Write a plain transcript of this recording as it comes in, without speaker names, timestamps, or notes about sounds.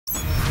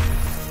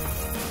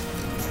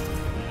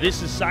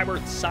This is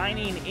Sybert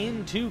signing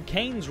into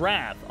Kane's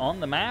Wrath on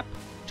the map,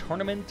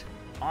 Tournament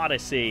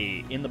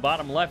Odyssey. In the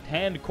bottom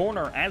left-hand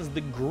corner as the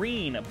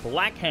green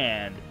black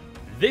hand,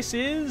 this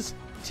is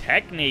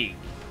Technique.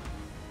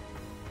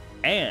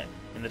 And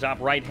in the top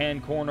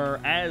right-hand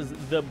corner as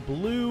the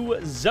blue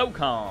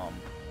Zocom,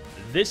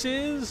 this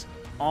is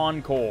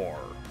Encore.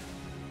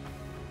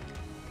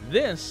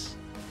 This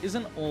is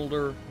an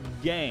older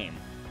game.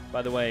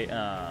 By the way,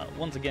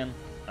 once again,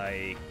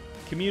 a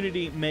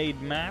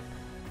community-made map,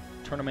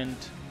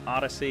 Tournament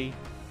Odyssey.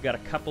 Got a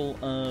couple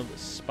of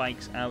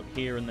spikes out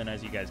here, and then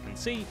as you guys can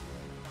see,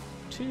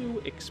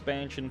 2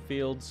 expansion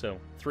fields, so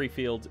 3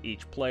 fields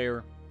each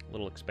player,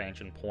 little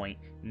expansion point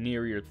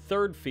near your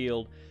 3rd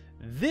field.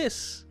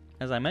 This,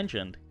 as I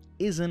mentioned,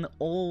 is an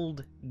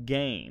old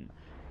game.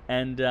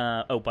 And,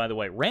 oh, by the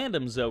way,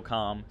 random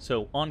Zocom,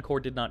 so Encore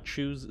did not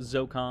choose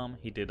Zocom,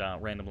 he did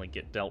randomly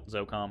get dealt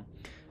Zocom.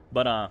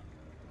 But,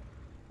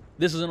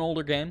 this is an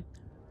older game.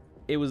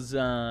 It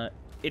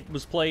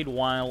was played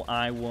while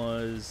I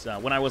was,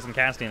 when I wasn't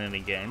casting any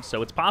games,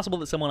 so it's possible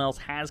that someone else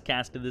has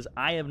casted this.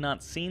 I have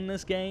not seen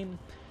this game.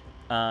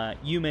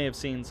 You may have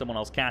seen someone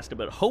else cast it,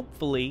 but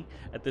hopefully,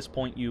 at this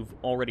point, you've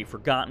already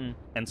forgotten,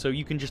 and so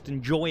you can just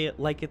enjoy it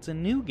like it's a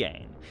new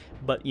game.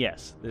 But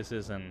yes, this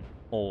is an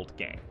old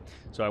game.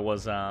 So I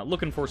was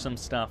looking for some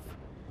stuff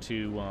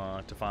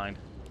to find,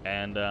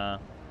 and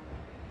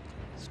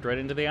straight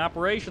into the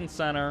operations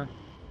center.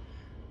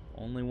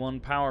 Only one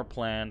power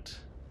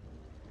plant.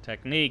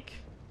 Technique.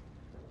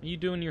 Are you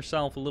doing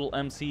yourself a little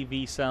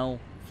MCV cell,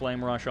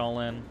 flame rush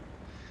all in?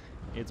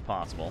 It's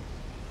possible.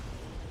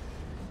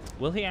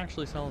 Will he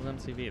actually sell his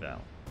MCV, though?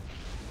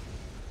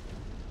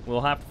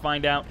 We'll have to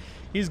find out.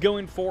 He's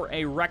going for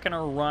a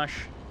Reckoner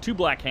rush, 2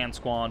 Black Hand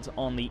squads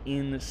on the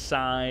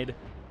inside.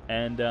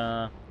 And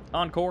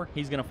Encore,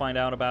 he's going to find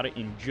out about it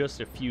in just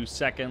a few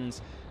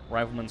seconds.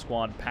 Rifleman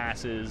squad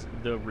passes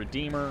the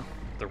Redeemer.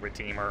 The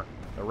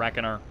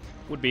Reckoner.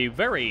 Would be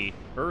very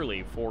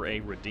early for a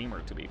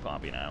Redeemer to be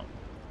popping out.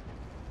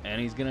 And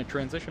he's going to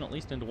transition at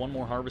least into 1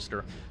 more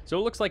Harvester. So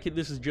it looks like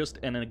this is just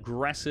an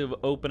aggressive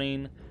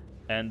opening.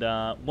 And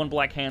 1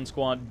 Black Hand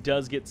squad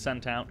does get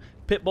sent out.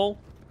 Pitbull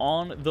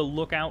on the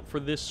lookout for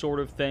this sort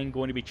of thing,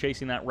 going to be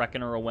chasing that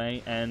Reckoner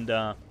away. And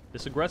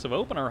this aggressive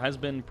opener has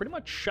been pretty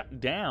much shut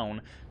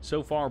down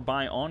so far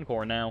by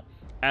Encore. Now,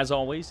 as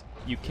always,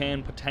 you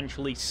can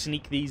potentially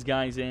sneak these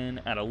guys in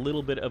at a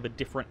little bit of a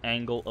different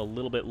angle a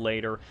little bit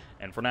later.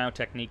 And for now,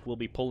 Technique will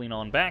be pulling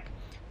on back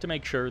to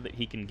make sure that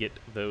he can get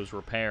those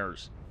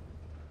repairs.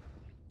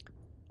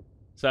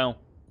 So,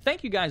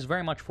 thank you guys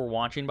very much for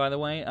watching, by the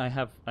way. I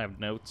have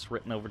notes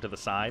written over to the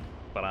side,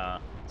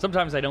 but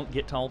sometimes I don't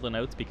get to all the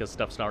notes because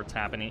stuff starts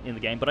happening in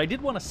the game. But I did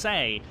want to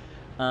say,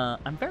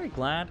 I'm very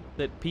glad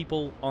that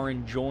people are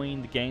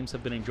enjoying the games,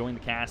 have been enjoying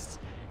the casts,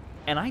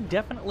 and I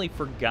definitely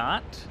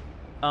forgot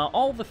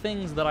all the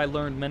things that I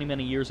learned many,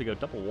 many years ago.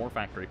 Double War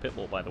Factory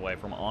Pitbull, by the way,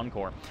 from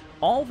Encore.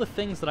 All the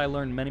things that I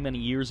learned many, many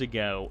years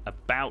ago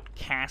about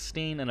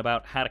casting and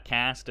about how to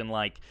cast, and,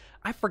 like,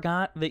 I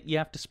forgot that you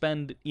have to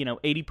spend,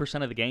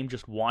 80% of the game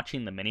just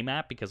watching the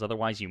minimap because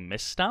otherwise you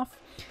miss stuff.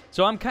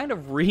 So I'm kind of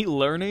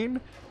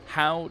relearning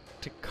how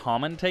to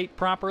commentate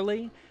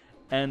properly,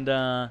 and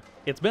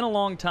it's been a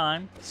long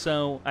time,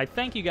 so I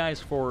thank you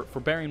guys for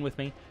bearing with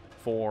me.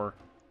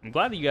 I'm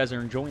glad that you guys are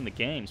enjoying the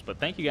games, but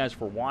thank you guys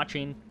for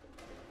watching.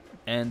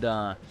 And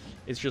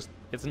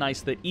it's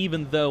nice that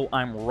even though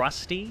I'm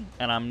rusty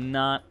and I'm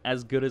not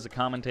as good as a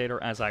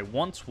commentator as I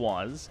once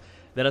was,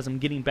 that as I'm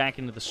getting back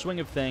into the swing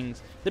of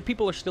things, that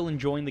people are still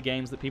enjoying the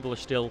games, that people are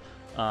still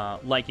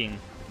liking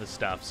the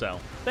stuff. So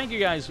thank you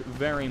guys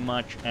very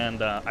much,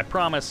 and I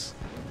promise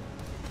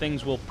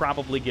things will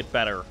probably get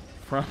better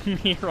from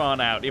here on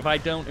out. If I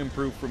don't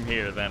improve from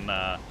here, then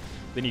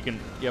you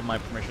have my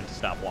permission to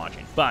stop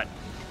watching. But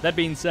that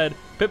being said,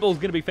 Pitbull's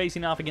going to be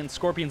facing off against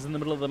Scorpions in the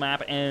middle of the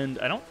map, and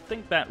I don't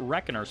think that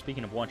Reckoner,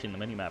 speaking of watching the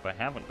minimap, I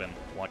haven't been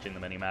watching the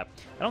minimap,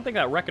 I don't think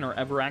that Reckoner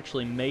ever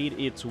actually made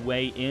its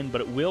way in,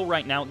 but it will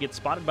right now. It gets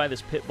spotted by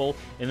this Pitbull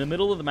in the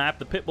middle of the map.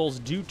 The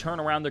Pitbulls do turn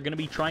around. They're going to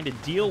be trying to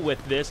deal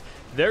with this.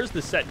 There's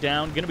the set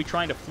down. Going to be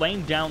trying to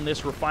flame down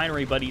this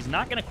refinery, but he's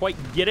not going to quite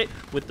get it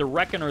with the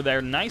Reckoner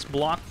there. Nice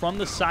block from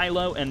the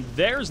silo, and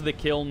there's the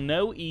kill.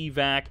 No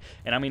evac,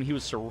 and I mean, he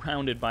was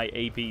surrounded by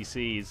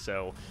APCs,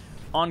 so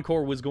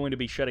Encore was going to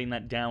be shutting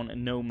that down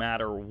no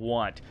matter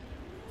what.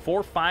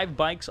 4-5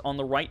 bikes on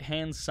the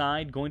right-hand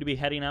side, going to be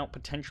heading out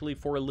potentially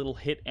for a little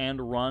hit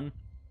and run.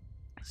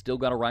 Still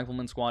got a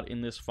Rifleman squad in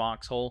this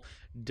foxhole.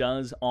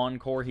 Does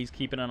Encore. He's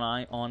keeping an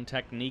eye on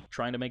Technique,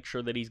 trying to make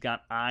sure that he's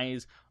got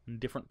eyes on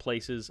different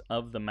places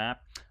of the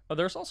map. Oh,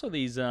 there's also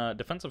these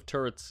defensive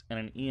turrets and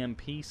an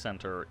EMP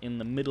center in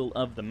the middle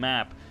of the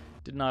map.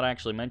 Did not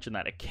actually mention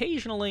that.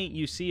 Occasionally,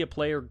 you see a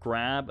player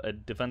grab a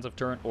defensive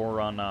turret, or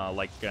on,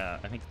 I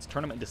think it's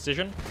Tournament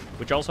Decision,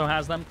 which also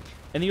has them.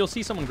 And you'll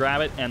see someone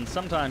grab it, and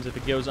sometimes if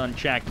it goes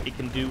unchecked, it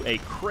can do a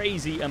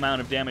crazy amount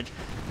of damage.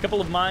 A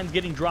couple of mines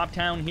getting dropped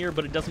down here,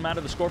 but it doesn't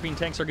matter. The Scorpion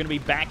tanks are going to be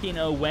backing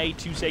away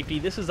to safety.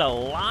 This is a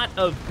lot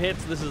of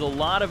pits. This is a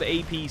lot of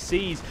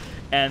APCs.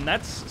 And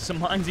that's some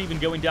mines even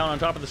going down on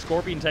top of the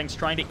Scorpion tanks,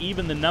 trying to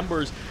even the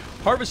numbers.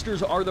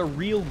 Harvesters are the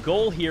real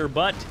goal here,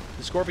 but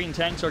the Scorpion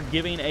tanks are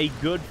giving a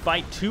good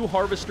fight. 2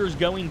 Harvesters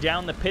going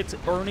down the pits,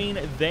 earning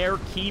their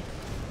keep.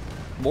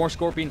 More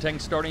Scorpion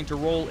tanks starting to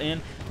roll in,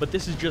 but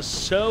this is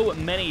just so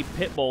many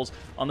pit bulls.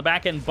 On the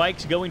back end,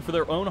 bikes going for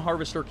their own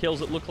Harvester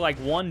kills. It looked like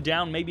 1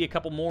 down, maybe a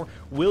couple more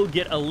will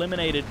get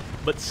eliminated,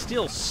 but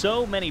still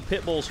so many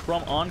pit bulls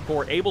from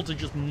Encore able to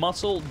just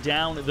muscle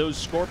down those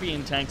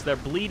Scorpion tanks. They're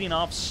bleeding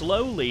off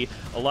slowly.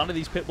 A lot of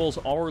these pit bulls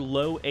are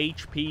low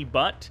HP,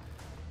 but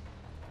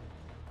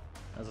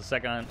as a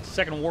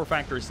second War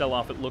Factory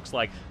sell-off, it looks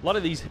like a lot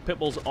of these pit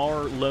bulls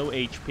are low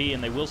HP,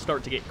 and they will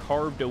start to get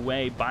carved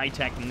away by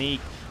Technique.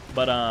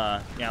 But,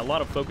 yeah, a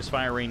lot of focus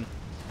firing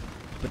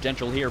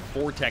potential here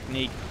for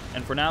Technique.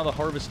 And for now, the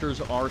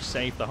Harvesters are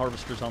safe. The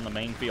Harvesters on the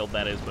main field,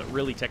 that is. But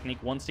really,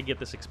 Technique wants to get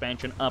this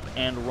expansion up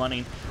and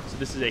running. So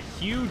this is a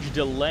huge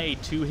delay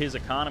to his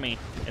economy.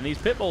 And these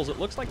pit bulls, it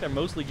looks like they're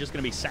mostly just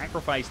going to be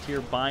sacrificed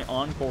here by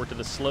Encore to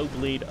the slow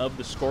bleed of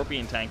the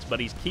Scorpion tanks. But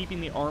he's keeping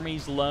the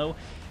armies low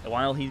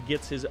while he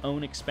gets his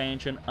own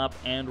expansion up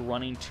and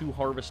running. 2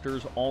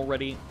 Harvesters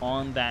already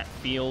on that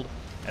field.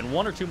 And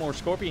 1 or 2 more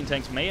Scorpion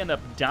tanks may end up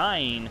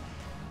dying.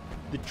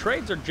 The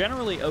trades are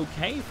generally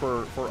okay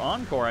for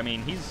Encore. I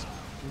mean, he's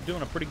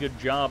doing a pretty good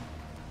job,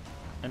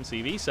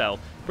 MCV cell.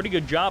 Pretty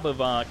good job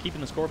of keeping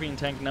the Scorpion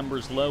tank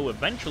numbers low.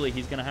 Eventually,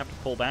 he's going to have to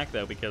pull back,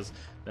 though, because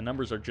the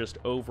numbers are just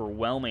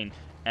overwhelming.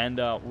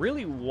 And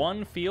really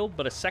 1 field,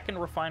 but a second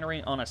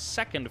refinery on a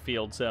second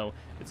field. So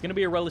it's going to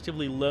be a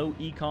relatively low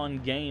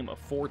econ game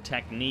for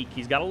Technique.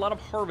 He's got a lot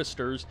of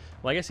Harvesters.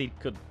 Well, I guess he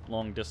could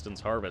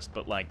long-distance harvest,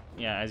 but, like,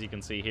 yeah, as you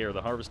can see here,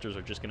 the Harvesters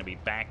are just going to be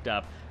backed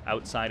up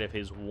outside of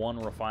his 1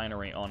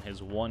 refinery on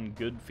his 1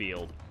 good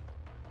field.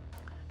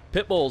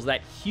 Pit bulls,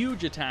 that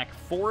huge attack.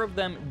 4 of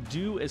them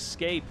do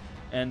escape.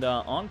 And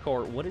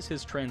Encore, what is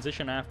his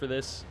transition after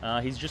this?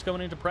 He's just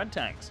going into Pred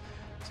tanks.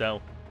 So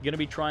going to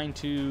be trying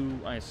to,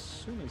 I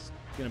assume he's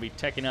going to be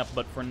teching up,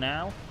 but for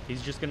now, he's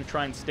just going to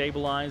try and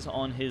stabilize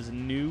on his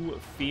new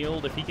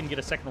field. If he can get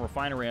a second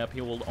refinery up,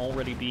 he will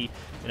already be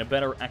in a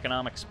better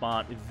economic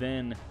spot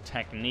than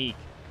Technique.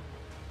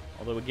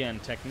 Although, again,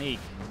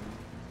 Technique,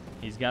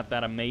 he's got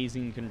that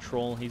amazing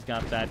control. He's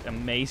got that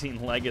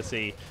amazing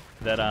legacy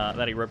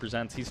that he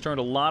represents. He's turned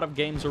a lot of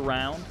games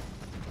around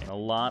in a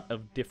lot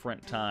of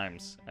different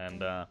times.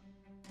 And that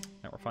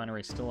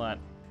refinery is still at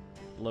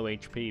low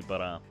HP,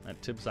 but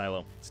at Tib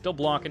Silo, still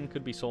blocking,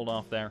 could be sold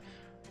off there.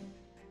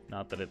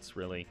 Not that it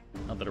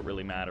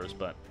really matters,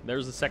 but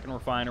there's the second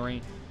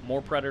refinery.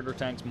 More Predator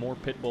tanks, more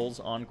Pit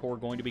Bulls. Encore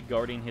going to be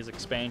guarding his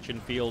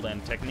expansion field,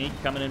 and Technique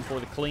coming in for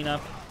the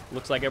cleanup.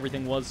 Looks like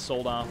everything was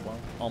sold off. Well,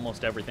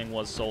 almost everything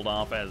was sold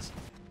off, as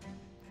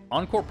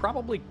Encore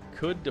probably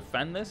could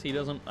defend this. He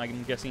doesn't,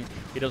 I'm guessing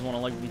he doesn't want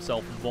to leave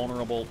himself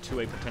vulnerable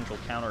to a potential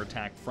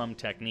counterattack from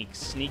Technique.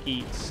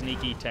 Sneaky,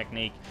 sneaky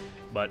Technique.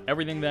 But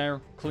everything there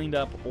cleaned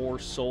up or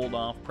sold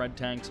off. Pred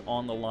tanks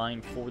on the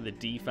line for the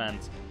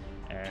defense.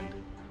 And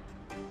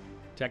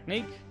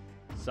Technique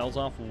sells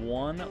off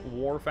 1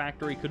 War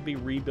Factory. Could be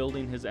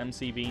rebuilding his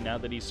MCV now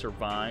that he's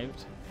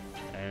survived.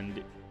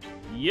 And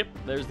yep,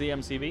 there's the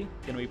MCV.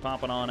 Going to be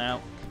popping on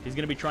out. He's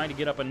going to be trying to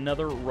get up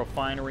another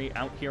refinery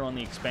out here on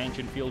the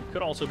expansion field.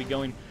 Could also be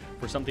going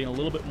for something a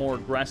little bit more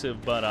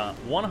aggressive. But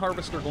 1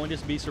 Harvester going to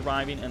be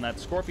surviving, and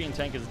that Scorpion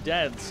tank is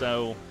dead,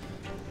 so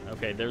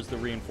okay, there's the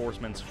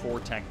reinforcements for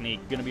Technique.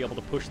 Going to be able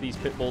to push these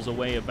Pit Bulls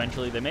away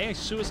eventually. They may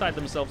suicide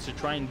themselves to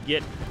try and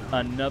get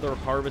another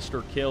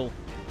Harvester kill.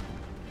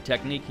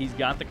 Technique, he's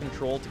got the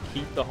control to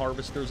keep the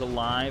Harvesters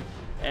alive.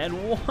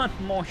 And 1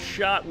 more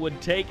shot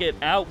would take it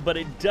out, but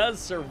it does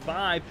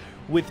survive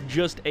with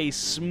just a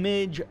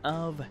smidge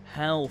of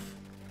health.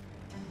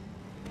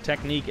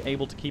 Technique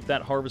able to keep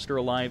that Harvester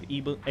alive,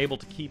 able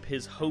to keep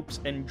his hopes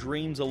and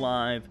dreams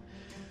alive.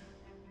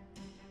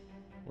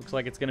 Looks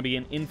like it's going to be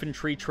an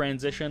infantry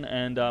transition,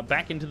 and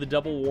back into the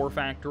double War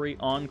Factory.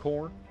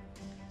 Encore.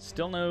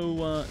 Still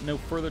no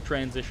further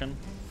transition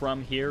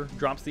from here.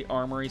 Drops the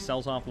armory,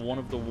 sells off 1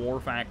 of the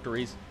War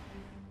Factories.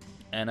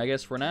 And I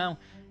guess for now,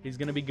 he's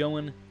going to be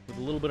going with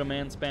a little bit of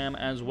man spam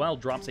as well.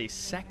 Drops a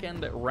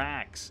second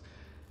Rax.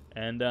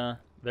 And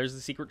there's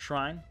the secret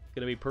shrine.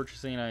 Going to be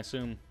purchasing, I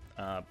assume,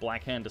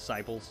 Black Hand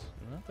Disciples.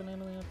 Is that the name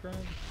of the upgrade?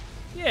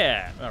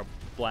 Yeah, or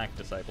Black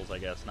Disciples, I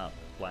guess, not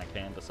Black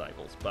Hand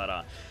Disciples. But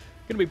going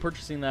to be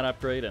purchasing that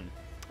upgrade, and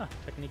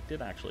Technique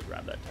did actually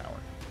grab that tower.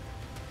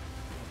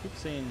 I keep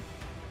seeing...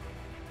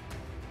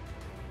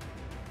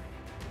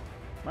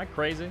 Am I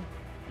crazy?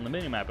 On the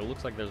minimap, it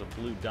looks like there's a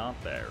blue dot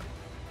there.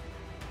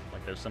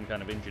 Like there's some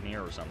kind of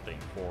engineer or something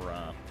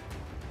for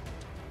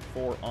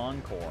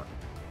Encore.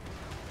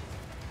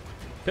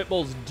 Pit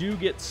Bulls do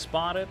get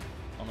spotted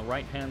on the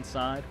right-hand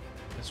side.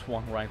 This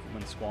 1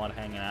 Rifleman squad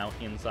hanging out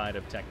inside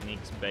of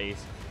Technique's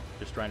base,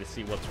 just trying to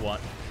see what's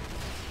what.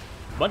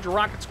 A bunch of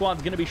rocket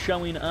squads going to be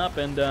showing up,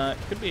 and it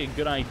could be a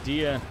good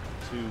idea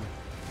to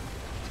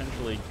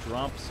potentially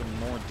drop some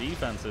more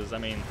defenses. I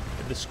mean,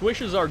 if the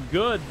squishes are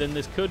good, then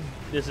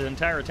this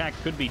entire attack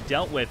could be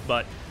dealt with,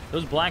 but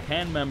Those Black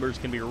Hand members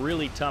can be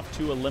really tough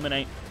to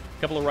eliminate.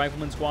 A couple of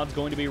Rifleman squads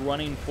going to be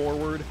running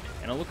forward,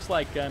 and it looks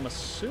like, I'm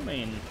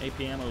assuming AP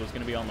ammo is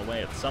going to be on the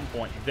way at some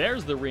point.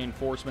 There's the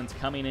reinforcements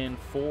coming in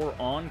for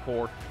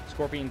Encore.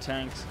 Scorpion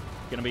tanks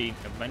going to be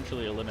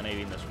eventually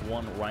eliminating this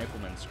one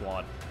Rifleman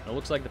squad. And it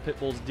looks like the Pit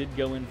Bulls did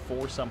go in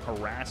for some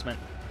harassment,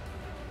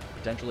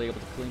 potentially able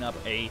to clean up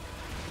a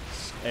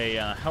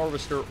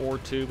Harvester or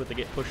two, but they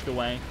get pushed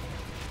away.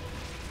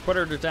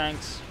 Predator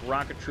tanks,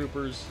 rocket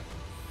troopers,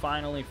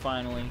 finally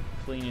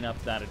cleaning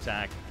up that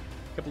attack.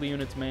 A couple of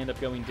units may end up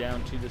going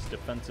down to this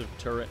defensive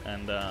turret,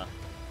 and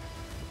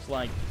looks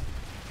like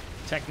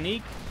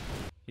Technique,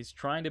 he's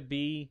trying to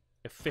be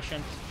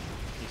efficient.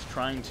 He's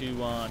trying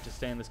to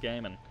stay in this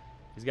game, and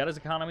he's got his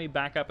economy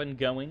back up and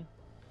going.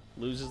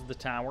 Loses the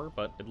tower,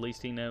 but at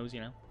least he knows,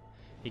 you know,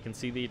 he can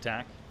see the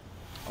attack.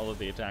 Although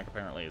the attack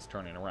apparently is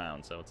turning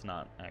around, so it's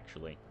not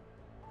actually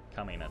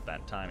coming at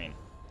that timing.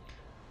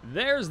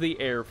 There's the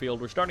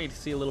airfield. We're starting to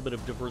see a little bit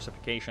of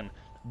diversification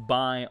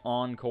by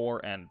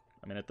Encore, and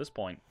I mean, at this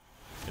point,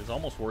 it's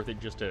almost worth it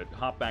just to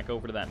hop back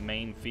over to that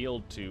main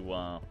field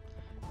to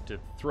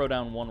throw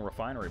down one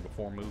refinery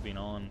before moving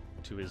on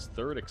to his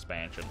third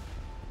expansion.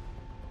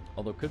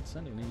 Although could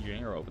send an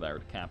engineer over there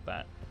to cap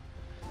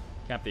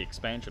the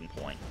expansion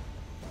point.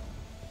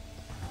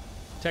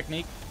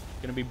 Technique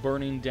going to be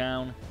burning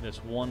down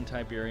this one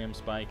Tiberium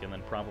spike and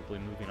then probably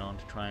moving on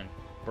to try and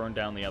burn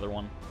down the other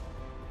one.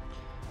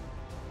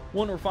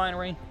 One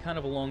refinery, kind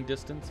of a long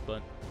distance,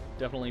 but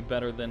definitely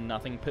better than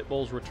nothing. Pit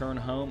Bulls return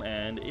home,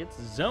 and it's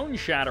zone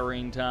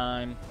shattering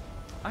time.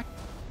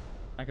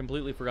 I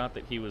completely forgot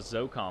that he was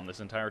Zocom. This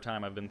entire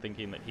time I've been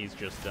thinking that he's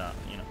just,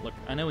 you know, look,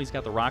 I know he's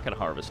got the rocket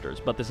harvesters,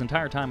 but this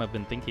entire time I've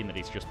been thinking that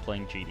he's just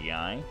playing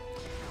GDI.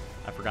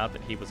 I forgot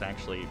that he was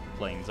actually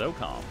playing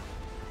Zocom.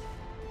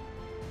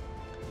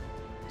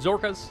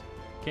 Zorkas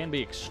can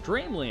be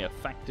extremely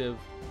effective,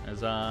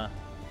 as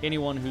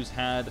anyone who's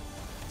had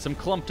some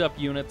clumped up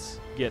units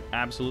get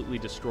absolutely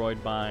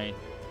destroyed by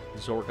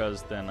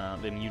Zorkas,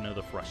 then you know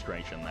the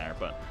frustration there.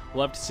 But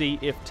we'll have to see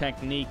if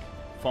Technique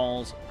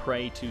falls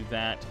prey to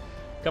that.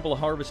 A couple of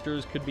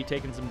Harvesters could be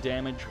taking some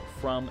damage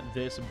from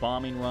this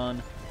bombing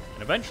run,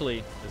 and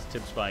eventually this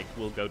tip spike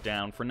will go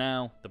down. For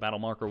now, the battle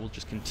marker will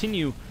just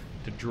continue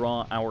to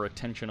draw our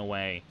attention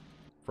away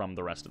from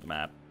the rest of the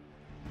map.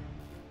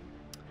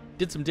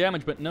 Did some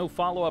damage, but no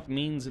follow-up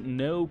means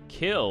no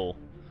kill.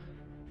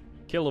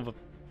 Kill of a,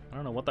 I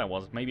don't know what that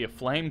was, maybe a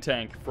flame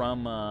tank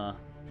from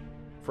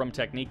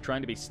Technique,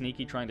 trying to be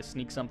sneaky, trying to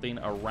sneak something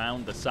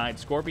around the side.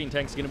 Scorpion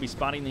tank's going to be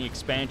spotting the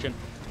expansion.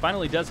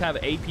 Finally does have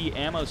AP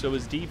ammo, so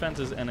his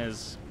defenses and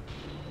his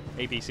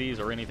APCs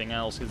or anything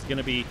else is going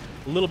to be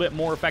a little bit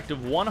more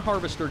effective. One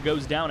Harvester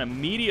goes down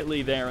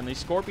immediately there, and the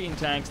Scorpion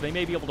tanks, they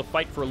may be able to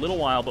fight for a little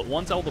while, but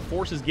once all the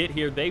forces get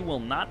here, they will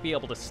not be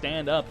able to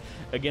stand up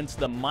against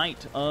the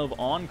might of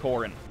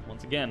Encore. And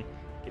once again,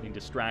 getting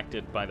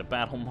distracted by the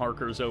battle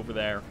markers over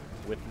there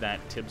with that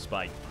tib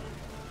spike.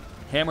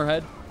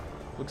 Hammerhead,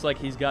 looks like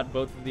he's got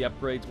both of the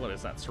upgrades. What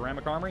is that,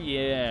 ceramic armor?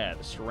 Yeah,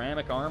 the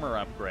ceramic armor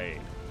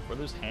upgrade for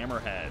those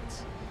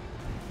Hammerheads.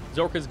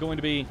 Zorka's going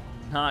to be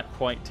not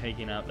quite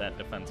taking out that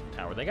defensive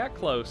tower. They got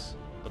close,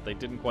 but they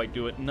didn't quite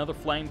do it. Another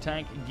flame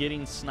tank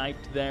getting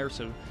sniped there,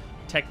 so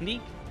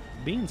Technique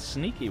being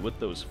sneaky with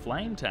those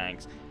flame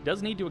tanks.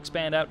 Does need to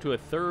expand out to a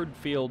third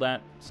field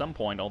at some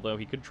point, although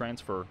he could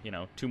transfer, you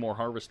know, 2 more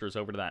Harvesters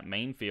over to that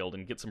main field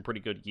and get some pretty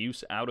good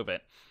use out of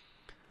it.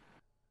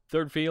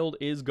 Third field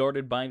is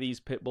guarded by these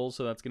Pit Bulls,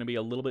 so that's going to be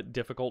a little bit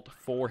difficult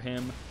for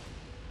him.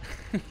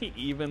 He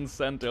even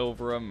sent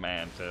over a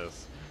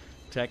Mantis.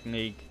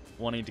 Technique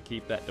wanting to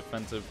keep that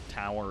defensive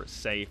tower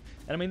safe.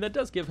 And I mean, that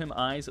does give him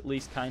eyes, at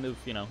least kind of,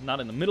 you know, not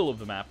in the middle of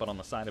the map, but on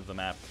the side of the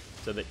map,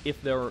 so that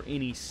if there are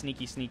any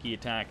sneaky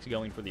attacks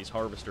going for these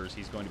Harvesters,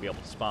 he's going to be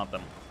able to spot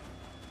them.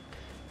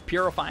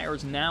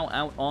 Purifiers now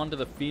out onto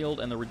the field,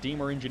 and the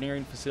Redeemer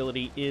engineering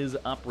facility is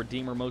up.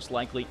 Redeemer most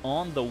likely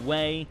on the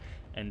way,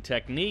 and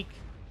Technique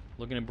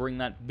looking to bring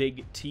that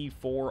big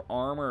T4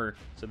 armor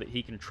so that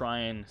he can try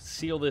and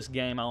seal this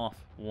game off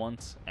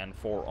once and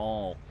for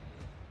all.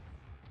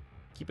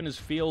 Keeping his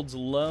fields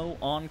low,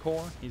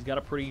 Encore. He's got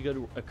a pretty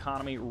good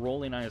economy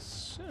rolling, I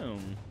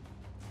assume.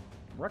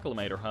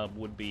 Reclamator Hub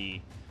would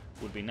be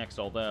next,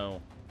 although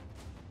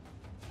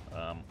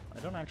I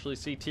don't actually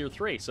see Tier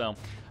 3, so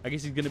I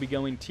guess he's going to be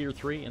going Tier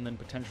 3 and then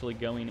potentially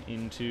going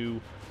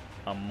into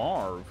a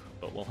Marv,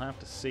 but we'll have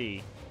to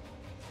see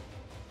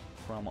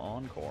from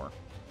Encore.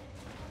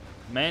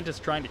 Mantis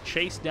trying to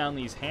chase down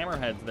these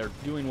Hammerheads. They're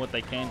doing what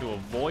they can to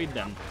avoid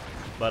them,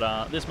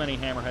 but this many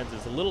Hammerheads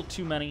is a little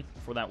too many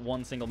for that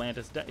one single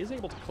Mantis. Is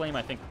able to claim,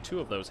 I think, 2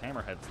 of those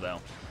Hammerheads, though.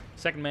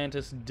 Second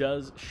Mantis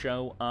does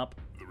show up.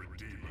 The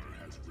Redeemer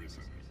has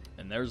risen.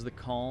 And there's the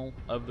call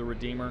of the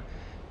Redeemer.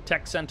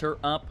 Tech Center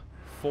up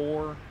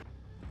for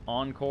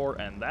Encore,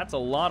 and that's a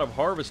lot of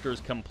harvesters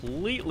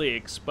completely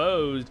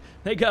exposed.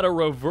 They got a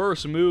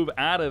reverse move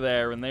out of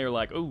there, and they're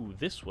like, oh,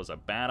 this was a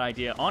bad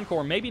idea.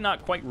 Encore maybe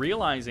not quite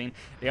realizing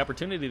the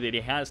opportunity that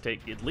he has to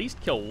at least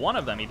kill one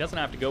of them. He doesn't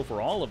have to go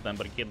for all of them,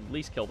 but he can at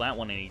least kill that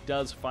one, and he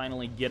does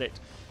finally get it.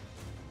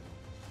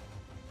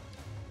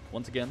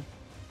 Once again,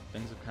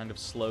 things have kind of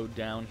slowed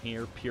down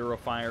here.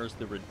 Purifiers,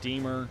 the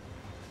Redeemer.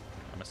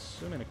 I'm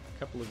assuming a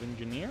couple of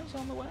engineers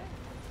on the way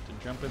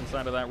to jump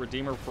inside of that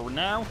Redeemer. For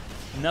now,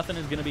 nothing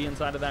is going to be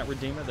inside of that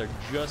Redeemer. They're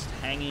just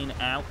hanging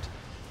out.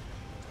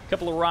 A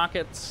couple of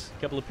rockets,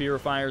 a couple of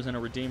Purifiers, and a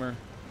Redeemer.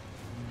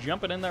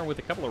 Jumping in there with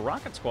a couple of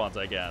rocket squads,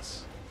 I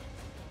guess.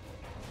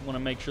 Want to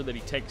make sure that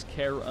he takes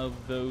care of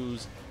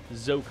those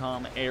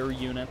Zocom air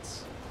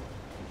units.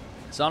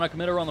 Sonic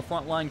Emitter on the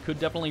front line could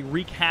definitely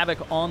wreak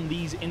havoc on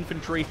these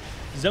infantry.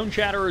 Zone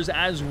Shatterers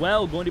as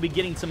well going to be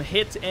getting some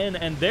hits in,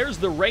 and there's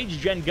the Rage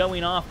Gen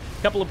going off.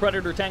 A couple of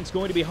Predator tanks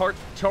going to be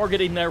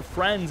targeting their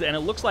friends, and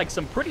it looks like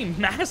some pretty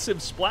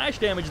massive splash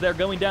damage there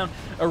going down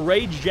a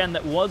Rage Gen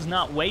that was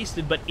not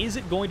wasted, but is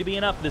it going to be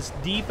enough? This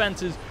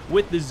defenses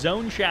with the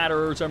Zone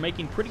Shatterers are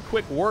making pretty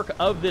quick work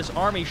of this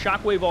army.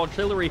 Shockwave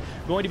Artillery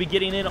going to be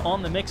getting in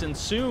on the mix, and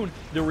soon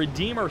the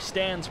Redeemer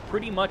stands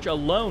pretty much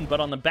alone, but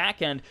on the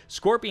back end,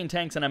 Scorpion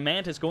tanks and a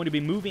Mantis going to be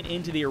moving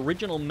into the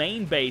original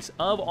main base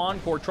of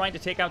Encore, trying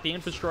to take out the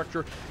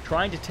infrastructure,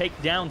 trying to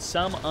take down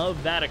some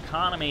of that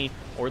economy,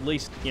 or at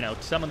least, you know,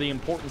 some of the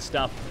important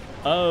stuff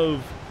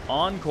of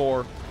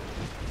Encore.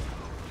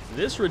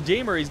 This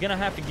Redeemer, he's going to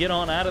have to get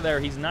on out of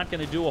there. He's not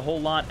going to do a whole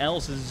lot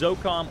else.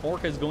 Zocom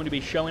Orca is going to be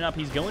showing up.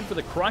 He's going for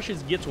the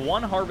crushes, gets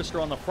one harvester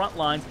on the front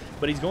lines,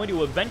 but he's going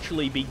to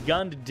eventually be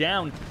gunned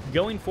down,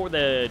 going for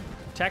the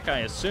tech, I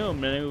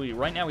assume.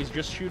 Right now he's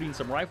just shooting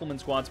some rifleman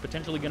squads,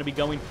 potentially going to be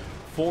going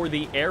for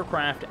the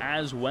aircraft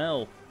as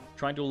well.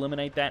 Trying to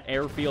eliminate that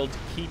airfield to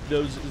keep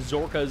those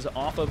Zorkas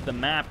off of the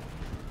map.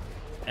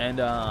 And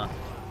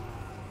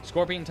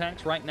Scorpion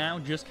tanks right now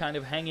just kind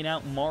of hanging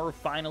out. Marv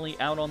finally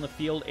out on the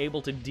field,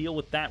 able to deal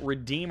with that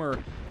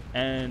Redeemer.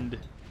 And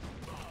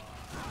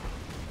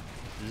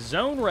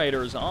Zone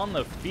Raiders on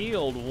the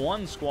field,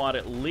 one squad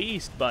at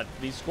least, but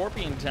these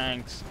Scorpion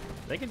tanks,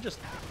 they can just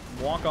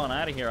walk on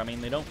out of here. I mean,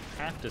 they don't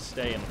have to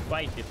stay and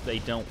fight if they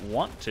don't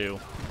want to.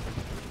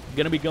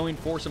 Going to be going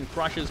for some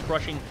crushes,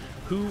 crushing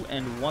who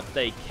and what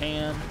they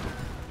can,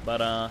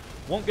 but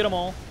won't get them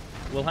all.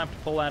 We'll have to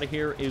pull out of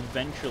here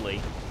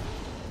eventually.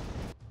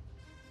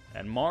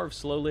 And Marv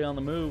slowly on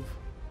the move.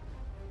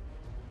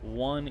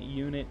 One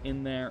unit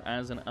in there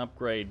as an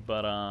upgrade,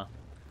 but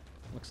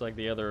looks like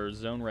the other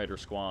Zone Raider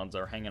squads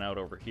are hanging out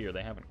over here.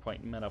 They haven't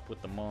quite met up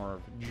with the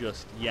Marv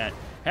just yet.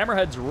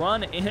 Hammerheads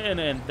run in,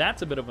 and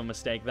that's a bit of a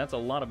mistake. That's a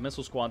lot of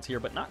missile squads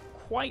here, but not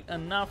quite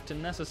enough to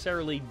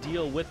necessarily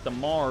deal with the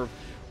Marv.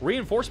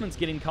 Reinforcements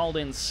getting called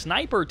in.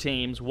 Sniper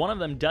teams. One of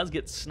them does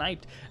get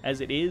sniped as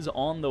it is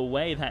on the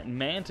way. That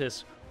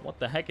Mantis, what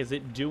the heck is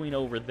it doing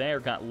over there?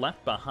 Got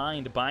left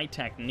behind by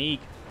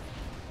Technique.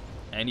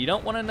 And you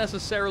don't want to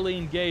necessarily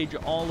engage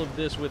all of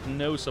this with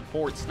no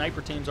support.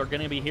 Sniper teams are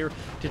going to be here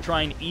to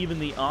try and even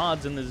the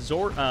odds, and the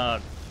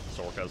Zorkas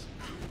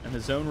and the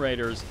Zone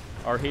Raiders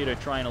are here to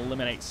try and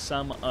eliminate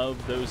some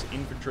of those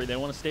infantry. They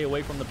want to stay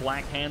away from the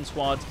Black Hand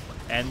squads,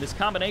 and this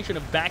combination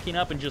of backing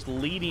up and just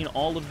leading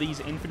all of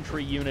these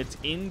infantry units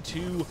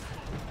into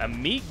a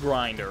meat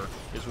grinder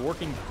is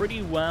working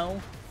pretty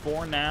well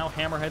for now.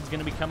 Hammerhead's going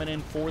to be coming in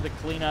for the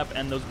cleanup,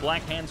 and those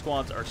Black Hand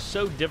squads are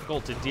so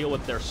difficult to deal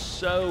with. They're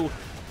so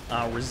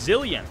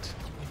resilient,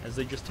 as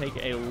they just take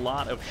a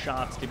lot of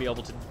shots to be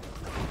able to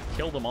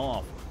kill them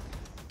off.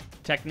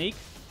 Technique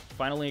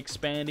finally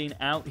expanding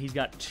out. He's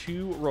got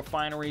 2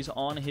 refineries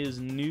on his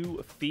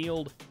new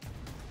field.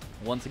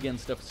 Once again,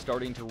 stuff is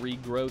starting to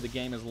regrow. The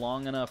game is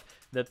long enough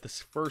that the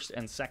first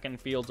and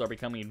second fields are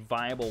becoming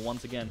viable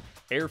once again.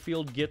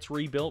 Airfield gets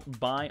rebuilt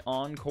by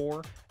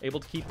Encore, able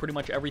to keep pretty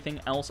much everything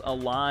else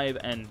alive,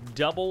 and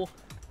double,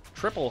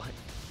 triple,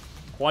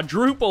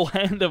 quadruple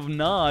hand of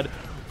nod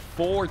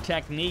for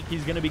Technique.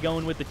 He's going to be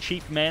going with the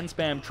cheap man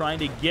spam, trying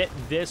to get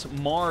this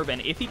Marv, and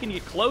if he can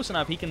get close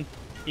enough, he can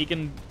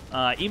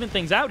even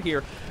things out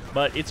here,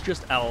 but it's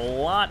just a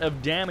lot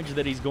of damage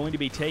that he's going to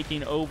be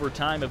taking over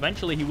time.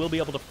 Eventually, he will be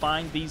able to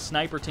find these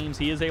sniper teams.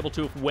 He is able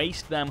to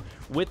waste them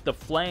with the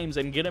flames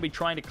and going to be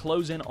trying to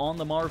close in on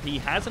the Marv. He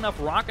has enough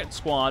rocket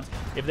squads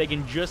if they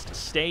can just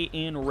stay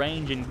in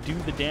range and do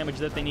the damage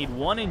that they need.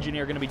 One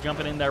engineer going to be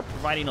jumping in there,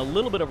 providing a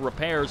little bit of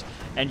repairs,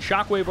 and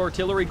Shockwave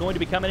Artillery going to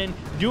be coming in,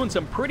 doing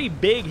some pretty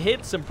big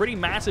hits, some pretty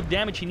massive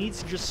damage. He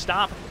needs to just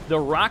stop the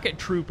rocket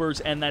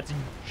troopers, and that's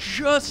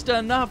just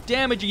enough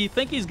damage. You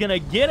think he's going to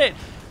get it?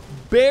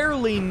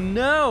 Barely.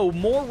 No.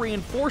 More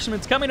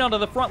reinforcements coming onto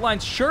the front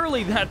lines.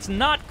 Surely that's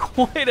not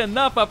quite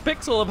enough. A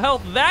pixel of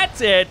health. That's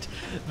it.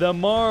 The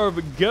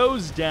Marv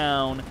goes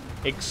down,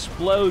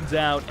 explodes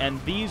out,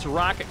 and these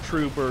rocket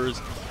troopers,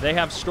 they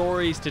have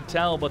stories to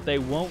tell, but they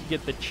won't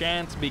get the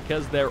chance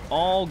because they're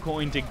all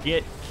going to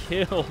get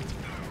killed.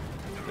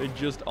 They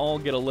just all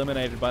get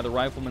eliminated by the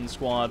rifleman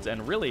squads,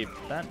 and really,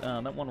 that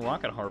one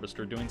rocket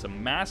harvester doing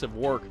some massive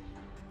work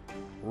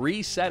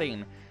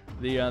resetting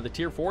the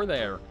tier 4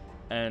 there,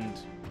 and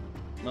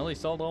well, he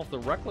sold off the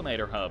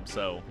Reclamator hub,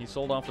 so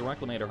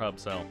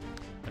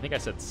I think I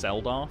said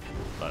sold off,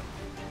 but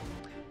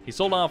he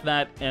sold off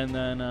that and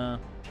then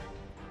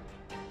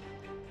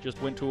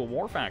just went to a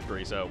war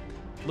factory, so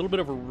a little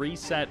bit of a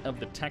reset of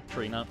the tech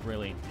tree, not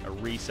really a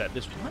reset.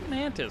 This one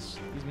mantis,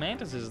 these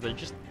mantises,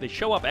 they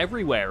show up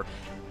everywhere,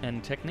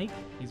 and Technique,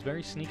 he's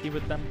very sneaky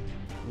with them.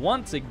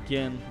 Once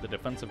again, the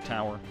defensive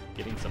tower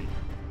getting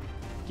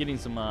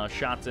some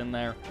shots in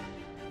there.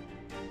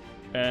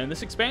 And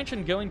this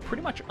expansion going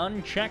pretty much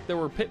unchecked. There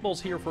were pit bulls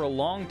here for a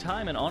long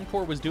time, and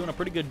Encore was doing a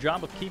pretty good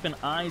job of keeping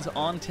eyes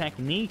on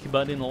Technique,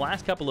 but in the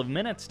last couple of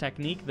minutes,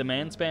 Technique, the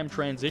man spam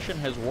transition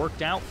has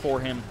worked out for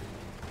him,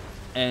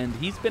 and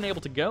he's been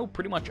able to go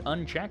pretty much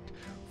unchecked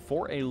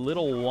for a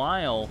little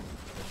while.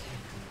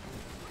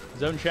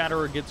 Zone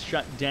Shatterer gets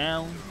shut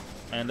down,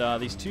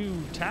 and these two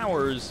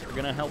towers are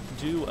going to help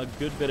do a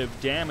good bit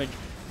of damage.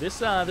 This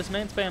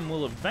man spam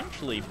will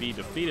eventually be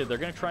defeated. They're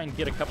going to try and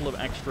get a couple of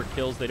extra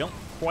kills. They don't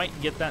quite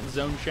get that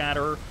Zone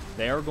Shatterer.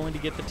 They are going to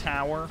get the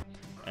tower,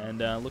 and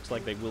looks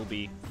like they will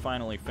be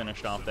finally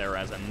finished off there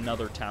as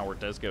another tower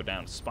does go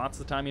down. Spots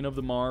the timing of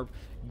the Marv,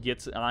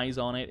 gets eyes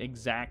on it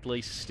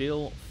exactly.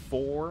 Still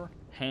 4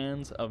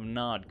 hands of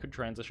Nod. Could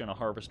transition a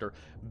Harvester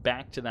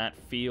back to that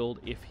field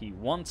if he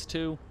wants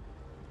to.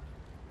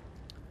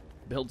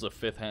 Builds a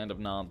 5th hand of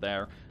Nod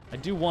there. I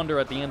do wonder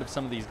at the end of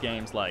some of these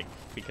games, like,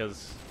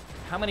 because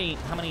how many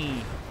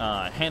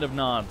hand of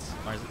Nods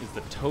is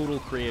the total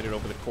created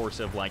over the course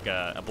of like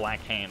a Black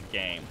Hand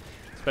game?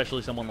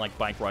 Especially someone like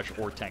Bike Rush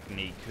or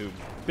Technique, who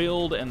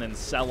build and then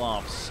sell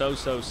off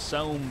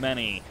so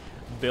many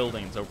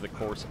buildings over the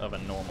course of a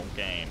normal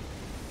game.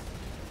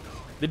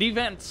 The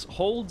defense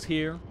holds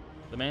here.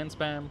 The man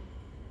spam,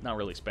 not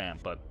really spam,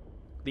 but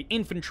the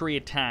infantry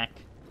attack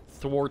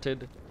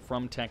thwarted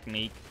from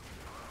Technique.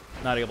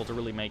 Not able to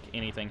really make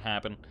anything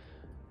happen.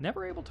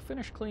 Never able to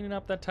finish cleaning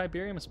up that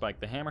Tiberium spike.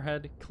 The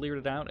Hammerhead cleared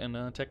it out,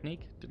 and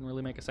Technique didn't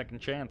really make a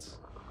second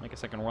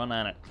run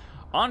at it.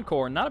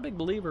 Encore, not a big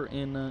believer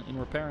in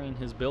repairing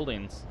his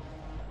buildings.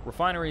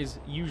 Refinery's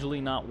usually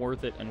not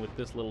worth it, and with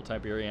this little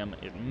Tiberium,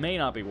 it may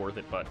not be worth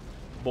it, but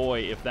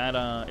boy,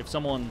 if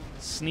someone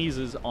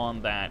sneezes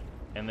on that,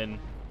 and then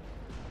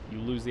you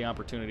lose the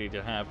opportunity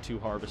to have 2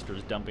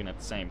 Harvesters dumping at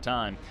the same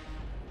time,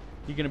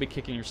 you're going to be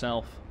kicking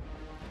yourself.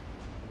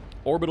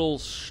 Orbital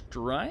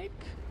Strike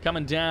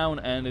coming down,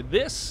 and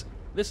this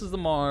is the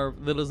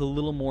Marv that is a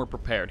little more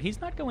prepared.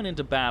 He's not going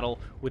into battle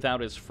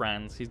without his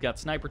friends. He's got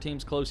sniper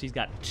teams close. He's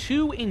got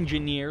 2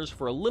 engineers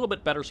for a little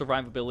bit better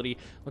survivability.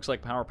 Looks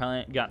like Power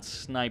Plant got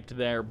sniped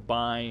there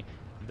by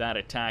that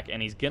attack,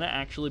 and he's going to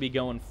actually be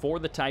going for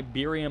the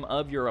Tiberium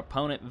of your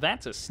opponent.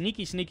 That's a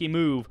sneaky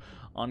move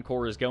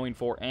Encore is going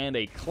for, and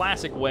a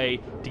classic way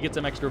to get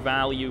some extra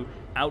value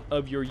out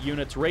of your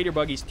units. Raider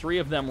buggies, 3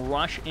 of them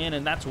rush in,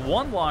 and that's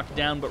 1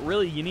 lockdown, but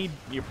really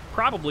you're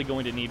probably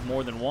going to need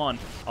more than 1.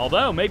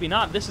 Although, maybe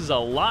not. This is a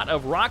lot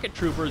of rocket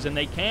troopers, and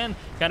they can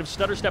kind of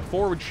stutter step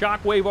forward.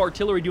 Shockwave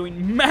artillery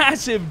doing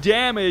massive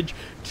damage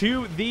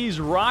to these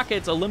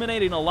rockets,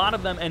 eliminating a lot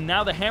of them, and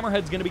now the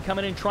Hammerhead's going to be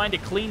coming in trying to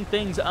clean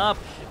things up.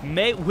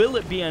 Will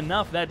it be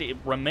enough? That it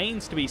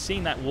remains to be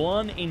seen. That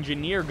 1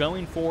 engineer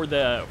going for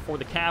the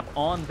cap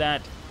on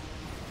that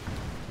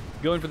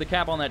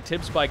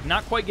tib spike.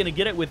 Not quite going to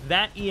get it with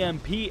that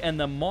EMP, and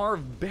the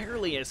Marv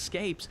barely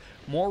escapes.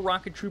 More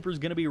rocket troopers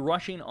going to be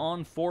rushing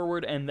on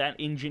forward, and that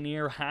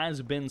engineer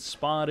has been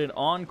spotted.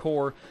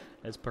 Encore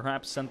has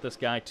perhaps sent this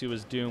guy to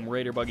his doom.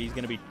 Raider buggy is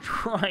going to be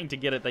trying to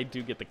get it. They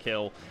do get the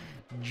kill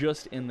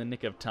just in the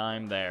nick of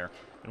time there.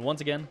 And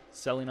once again,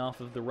 selling off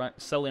the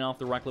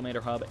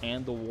Reclamator hub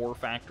and the War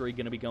Factory,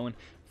 going to be going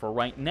for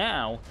right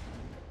now.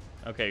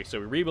 Okay, so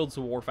he rebuilds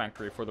the War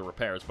Factory for the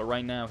repairs, but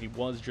right now he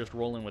was just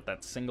rolling with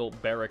that single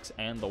barracks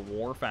and the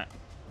War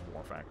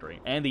Factory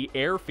and the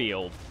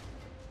airfield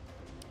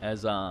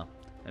as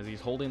he's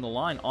holding the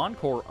line.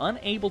 Encore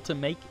unable to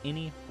make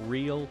any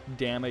real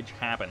damage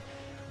happen.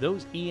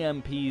 Those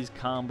EMPs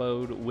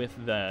comboed with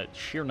the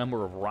sheer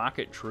number of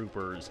rocket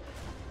troopers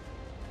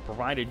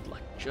provided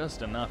like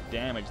just enough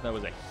damage. That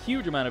was a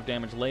huge amount of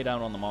damage laid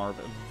out on the Marv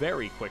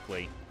very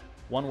quickly.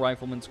 1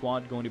 rifleman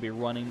squad going to be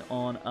running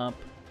on up.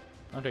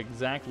 Not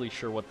exactly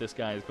sure what this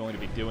guy is going to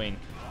be doing.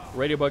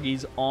 Radio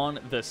buggies on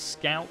the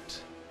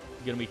scout.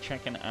 Going to be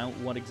checking out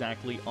what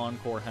exactly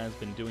Encore has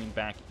been doing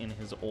back in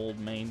his old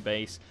main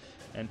base.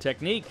 And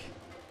Technique,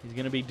 he's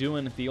going to be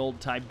doing the old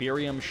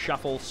Tiberium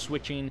shuffle,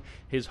 switching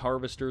his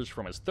harvesters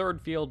from his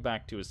 3rd field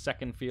back to his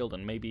 2nd field,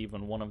 and maybe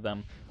even one of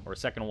them, or a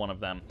second one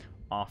of them,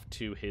 off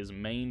to his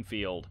main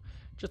field.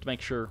 Just to make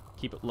sure,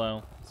 keep it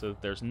low, so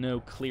that there's no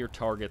clear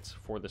targets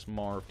for this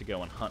Marv to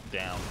go and hunt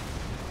down.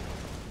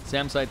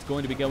 Samsite's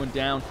going to be going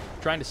down,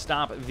 trying to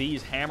stop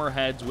these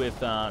Hammerheads with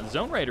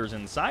Zone Raiders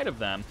inside of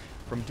them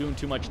from doing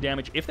too much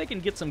damage. If they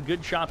can get some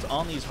good shots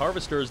on these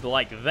Harvesters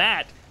like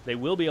that, they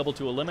will be able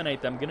to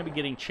eliminate them. Going to be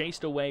getting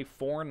chased away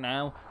for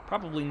now.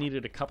 Probably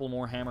needed a couple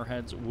more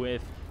Hammerheads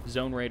with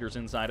Zone Raiders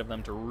inside of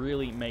them to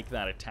really make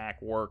that attack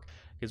work.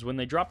 Because when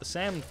they drop the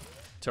SAM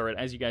turret,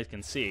 as you guys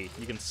can see,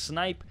 you can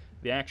snipe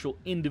the actual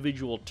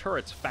individual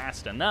turrets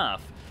fast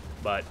enough,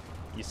 but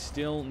you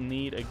still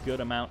need a good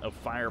amount of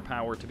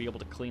firepower to be able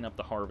to clean up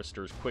the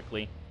harvesters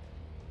quickly.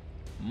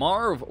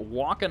 Marv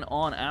walking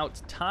on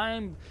out.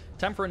 Time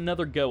for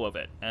another go of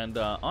it. And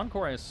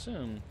Encore, I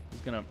assume,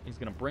 he's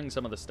gonna bring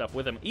some of the stuff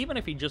with him. Even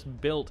if he just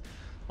built,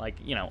 like,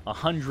 you know,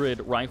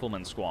 100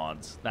 rifleman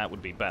squads, that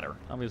would be better.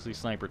 Obviously,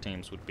 sniper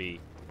teams would be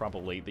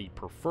probably the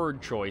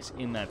preferred choice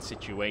in that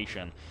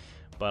situation.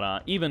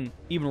 But even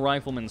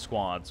rifleman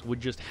squads would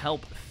just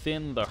help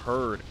thin the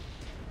herd.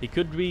 He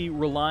could be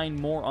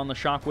relying more on the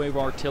shockwave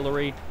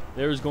artillery.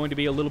 There's going to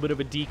be a little bit of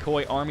a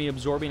decoy army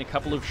absorbing a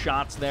couple of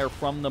shots there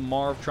from the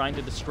Marv, trying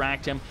to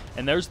distract him.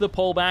 And there's the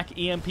pullback.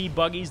 EMP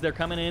buggies, they're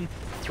coming in.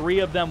 3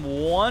 of them.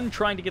 1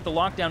 trying to get the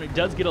lockdown. It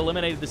does get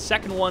eliminated. The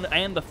second one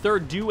and the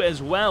third do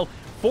as well.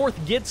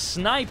 4th gets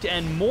sniped,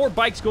 and more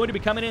bikes going to be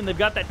coming in. They've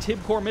got that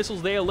Tibcore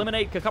missiles. They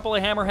eliminate a couple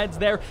of hammerheads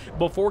there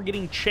before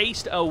getting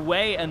chased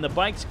away, and the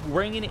bikes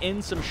bringing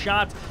in some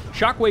shots.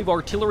 Shockwave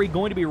artillery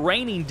going to be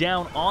raining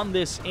down on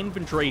this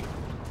infantry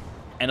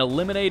and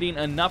eliminating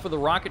enough of the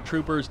rocket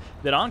troopers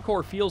that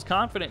Encore feels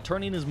confident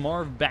turning his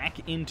Marv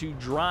back into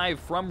drive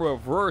from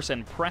reverse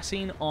and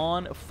pressing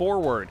on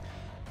forward.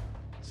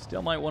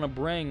 Still might want to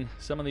bring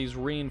some of these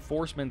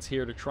reinforcements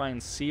here to try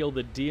and seal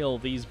the deal.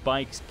 These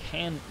bikes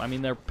can, I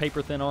mean, they're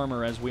paper-thin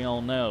armor, as we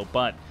all know,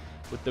 but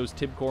with those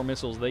Tibcore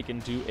missiles, they can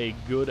do a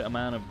good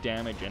amount of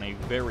damage in a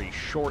very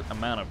short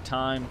amount of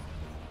time.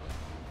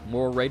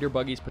 More Raider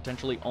buggies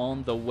potentially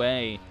on the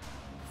way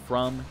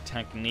from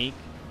Technique.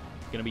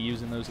 Going to be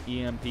using those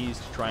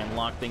EMPs to try and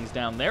lock things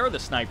down. There are the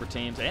sniper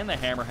teams and the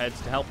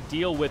hammerheads to help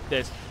deal with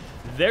this.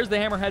 There's the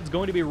hammerheads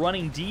going to be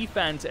running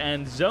defense,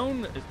 and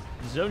Zone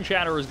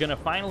Shatter is going to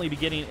finally be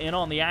getting in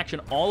on the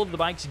action. All of the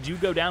bikes do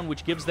go down,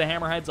 which gives the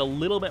hammerheads a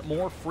little bit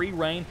more free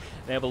reign.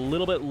 They have a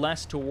little bit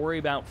less to worry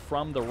about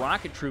from the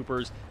rocket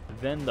troopers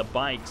than the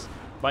bikes.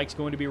 Bikes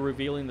going to be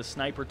revealing the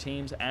sniper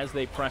teams as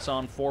they press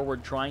on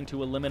forward, trying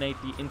to eliminate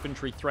the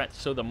infantry threat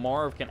so the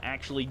Marv can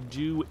actually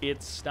do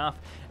its stuff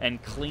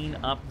and clean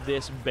up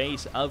this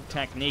base of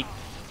Technique.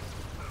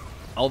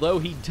 Although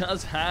he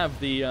does have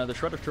the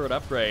Shredder turret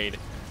upgrade,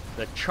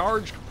 the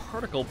charged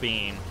particle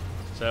beam,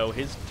 so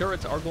his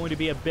turrets are going to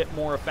be a bit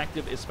more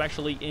effective,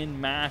 especially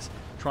in mass,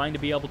 trying to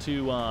be able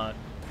to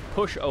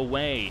push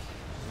away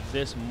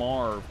this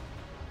Marv.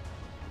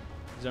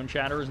 Zone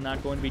Shatter is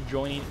not going to be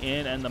joining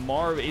in, and the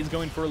Marv is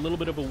going for a little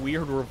bit of a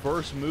weird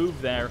reverse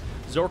move there.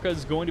 Zorka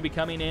is going to be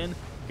coming in,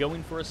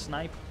 going for a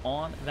snipe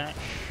on that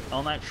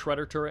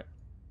Shredder turret.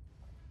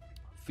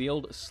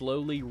 Field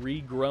slowly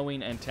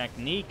regrowing, and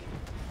Technique,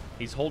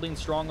 he's holding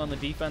strong on the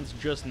defense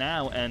just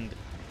now, and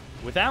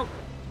without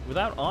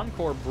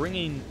Encore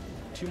bringing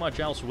too much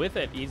else with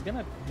it, he's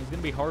gonna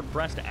be hard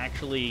pressed to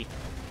actually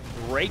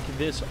break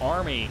this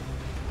army.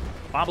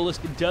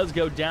 Obelisk does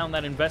go down.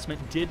 That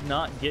investment did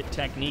not get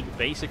Technique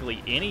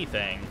basically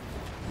anything.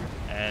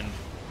 And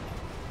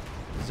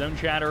Zone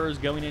Shatter is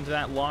going into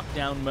that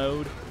lockdown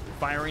mode,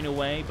 firing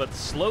away, but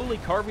slowly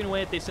carving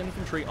away at this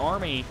infantry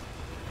army.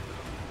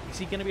 Is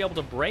he going to be able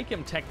to break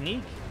him?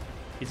 Technique,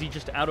 is he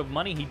just out of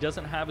money? He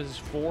doesn't have his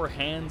 4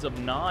 hands of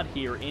Nod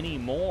here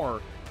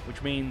anymore,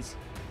 which means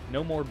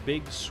no more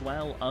big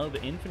swell of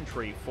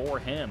infantry for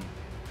him.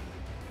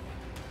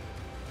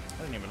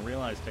 I didn't even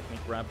realize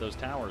Technique grabbed those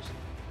towers.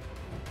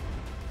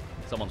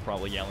 Someone's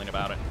probably yelling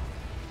about it.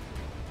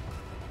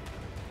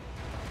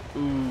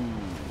 Ooh,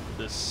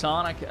 the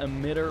Sonic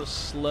Emitter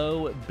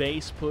slow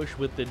base push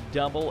with the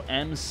double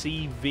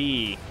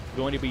MCV.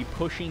 Going to be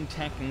pushing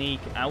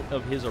Technique out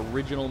of his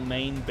original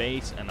main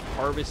base and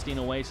harvesting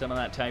away some of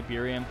that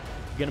Tiberium.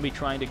 Going to be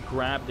trying to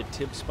grab the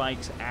tip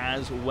spikes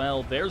as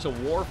well. There's a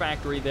war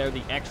factory there,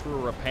 the extra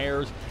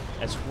repairs,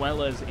 as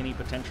well as any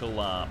potential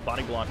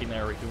body blocking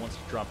there if he wants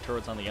to drop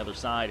turrets on the other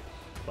side.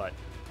 But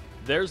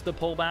there's the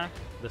pullback,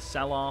 the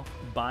sell-off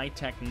by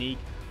Technique.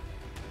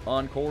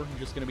 Encore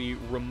just going to be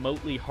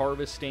remotely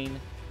harvesting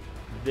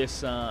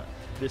this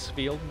this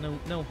field.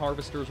 No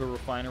harvesters or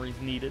refineries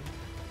needed.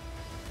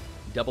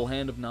 Double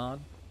hand of Nod,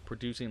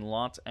 producing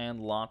lots and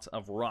lots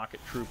of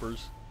rocket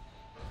troopers.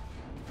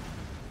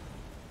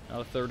 Not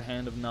a third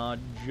hand of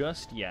Nod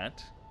just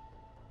yet.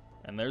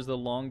 And there's the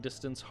long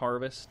distance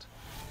harvest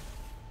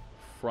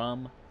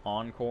from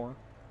Encore.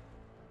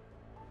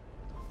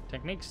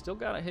 Technique still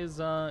got his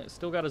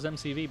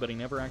MCV, but he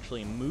never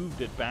actually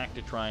moved it back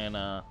to try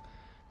and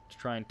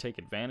take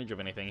advantage of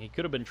anything. He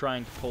could have been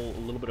trying to pull a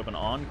little bit of an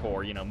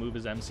Encore, you know, move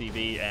his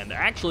MCV, and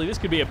actually this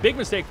could be a big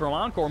mistake from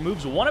Encore.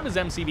 Moves one of his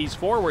MCVs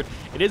forward.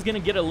 It is going to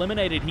get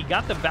eliminated. He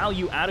got the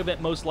value out of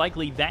it, most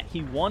likely, that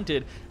he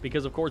wanted,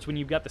 because of course when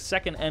you've got the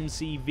second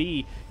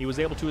MCV, he was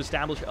able to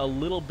establish a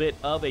little bit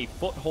of a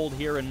foothold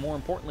here, and more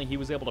importantly, he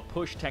was able to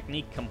push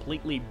Technique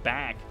completely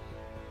back.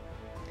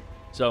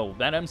 So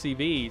that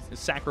MCV,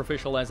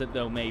 sacrificial as it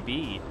though may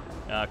be,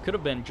 could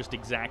have been just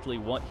exactly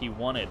what he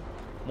wanted.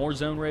 More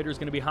Zone Raiders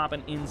going to be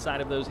hopping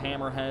inside of those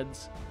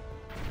hammerheads.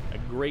 A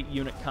great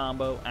unit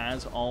combo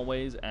as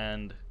always.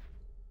 And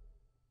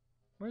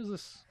where's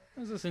this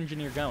How's this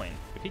engineer going?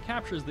 If he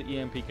captures the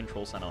EMP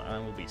control center, I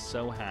will be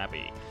so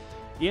happy.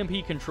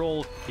 EMP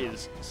control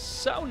is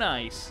so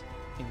nice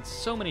in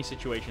so many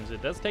situations.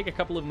 It does take a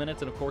couple of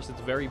minutes, and of course it's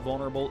very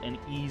vulnerable and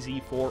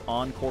easy for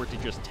Encore to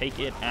just take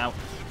it out.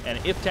 And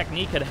if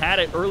Technique had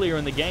it earlier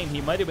in the game, he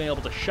might have been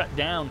able to shut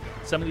down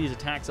some of these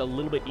attacks a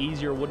little bit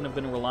easier, wouldn't have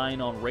been relying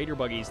on Raider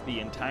buggies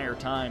the entire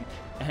time.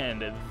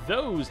 And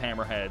those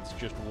hammerheads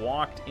just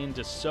walked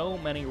into so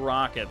many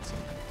rockets,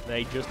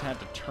 they just had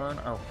to turn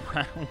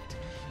around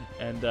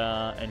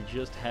and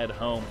just head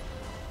home.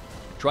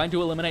 Trying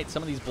to eliminate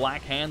some of these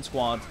Black Hand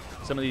squads,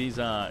 some of these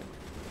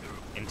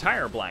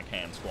entire Black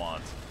Hand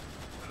squads.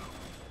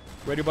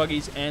 Raider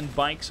buggies and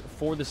bikes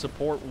for the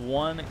support.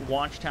 One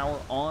watchtower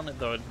on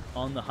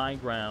the high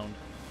ground,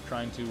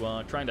 trying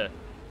to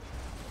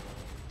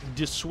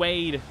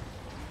dissuade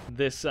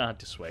this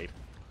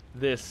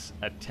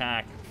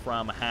attack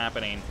from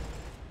happening.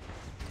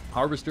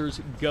 Harvesters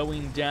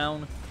going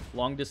down.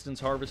 Long distance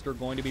harvester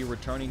going to be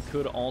returning,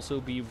 could also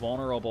be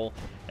vulnerable.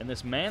 And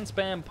this man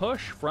spam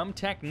push from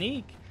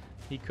Technique,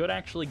 he could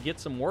actually get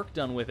some work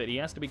done with it. He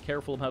has to be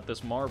careful about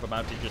this Marv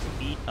about to just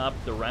eat up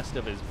the rest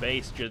of his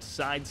base. Just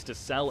decides to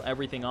sell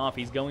everything off.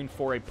 He's going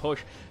for a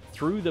push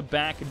through the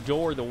back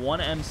door. The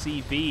one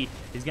MCV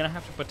is going to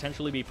have to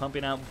potentially be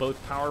pumping out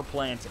both power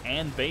plants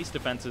and base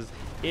defenses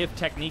if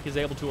Technique is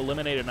able to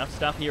eliminate enough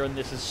stuff here. And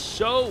this is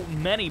so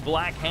many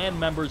Black Hand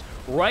members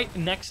right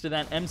next to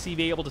that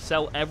MCV, able to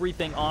sell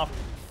everything off.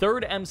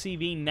 Third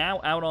MCV now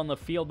out on the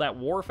field. That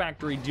War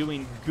Factory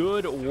doing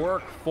good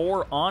work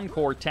for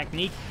Encore.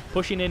 Technique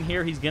pushing in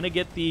here. He's going to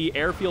get the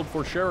airfield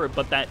for sure,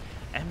 but that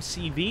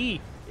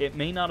MCV, it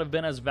may not have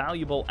been as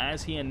valuable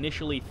as he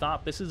initially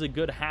thought. This is a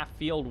good half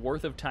field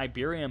worth of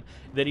Tiberium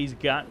that he's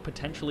got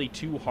potentially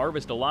to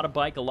harvest. A lot of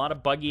bike, a lot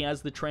of buggy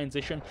as the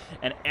transition,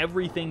 and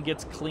everything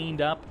gets cleaned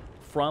up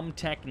from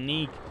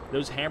Technique.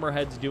 Those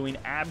hammerheads doing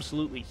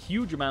absolutely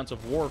huge amounts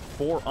of work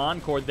for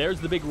Encore. There's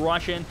the big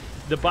rush in.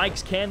 The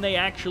bikes, can they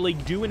actually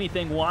do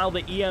anything while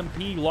the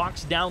EMP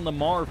locks down the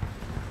Marv?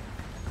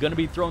 Going to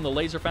be throwing the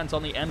laser fence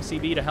on the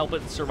MCV to help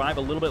it survive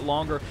a little bit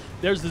longer.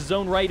 There's the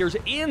Zone Raiders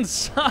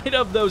inside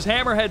of those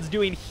hammerheads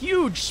doing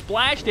huge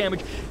splash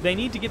damage. They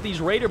need to get these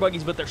Raider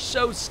buggies, but they're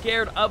so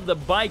scared of the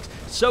bikes,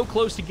 so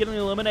close to getting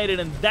eliminated,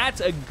 and that's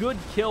a good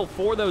kill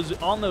for those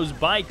on those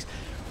bikes.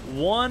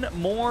 One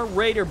more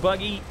Raider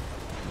buggy.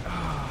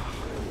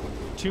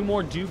 Two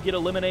more do get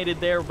eliminated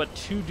there, but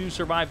two do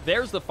survive.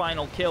 There's the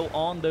final kill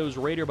on those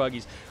Raider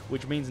buggies,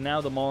 which means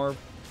now the Marv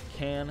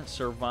can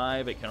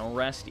survive. It can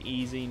rest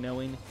easy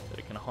knowing that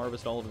it can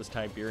harvest all of this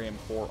Tiberium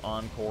for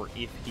Encore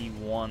if he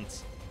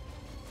wants.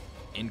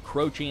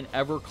 Encroaching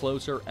ever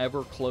closer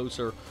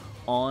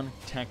on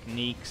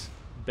Technique's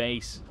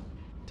base.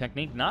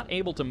 Technique not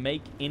able to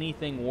make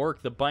anything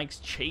work. The bike's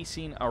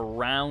chasing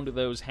around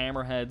those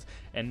hammerheads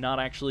and not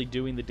actually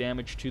doing the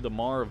damage to the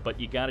Marv, but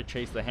you got to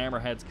chase the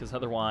hammerheads because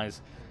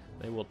otherwise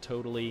they will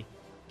totally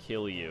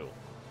kill you.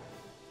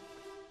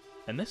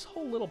 And this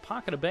whole little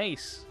pocket of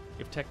base,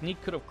 if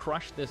Technique could have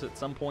crushed this at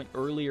some point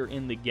earlier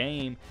in the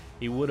game,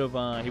 he would have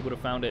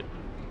found it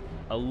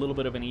a little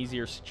bit of an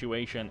easier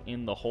situation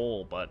in the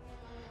hole. But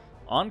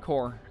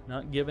Encore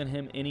not giving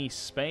him any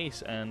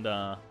space, and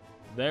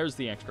there's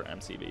the extra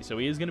MCV. So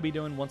he is going to be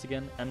doing, once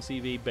again,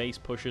 MCV base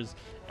pushes,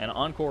 and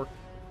Encore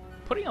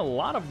putting a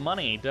lot of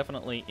money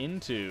definitely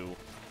into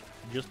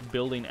just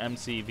building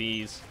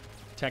MCVs.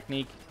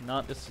 Technique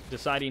not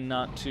deciding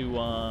not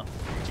to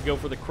go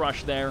for the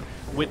crush there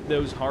with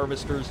those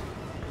harvesters.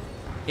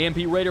 EMP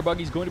Raider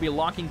buggy is going to be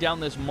locking down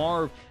this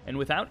Marv, and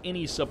without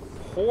any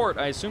support,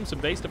 I assume some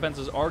base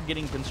defenses are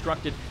getting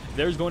constructed.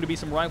 There's going to be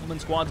some rifleman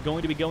squads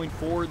going to be going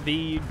for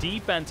the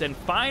defense, and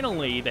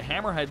finally, the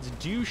hammerheads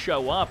do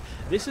show up.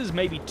 This is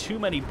maybe too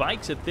many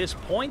bikes at this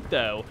point,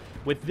 though.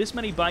 With this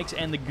many bikes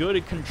and the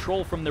good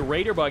control from the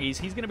Raider buggies,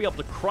 he's going to be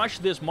able to crush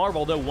this Marv,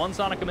 although one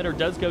sonic emitter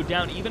does go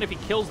down. Even if he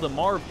kills the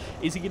Marv,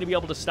 is he going to be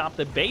able to stop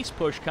the base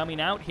push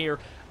coming out here?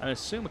 I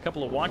assume a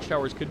couple of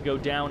watchtowers could go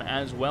down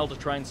as well to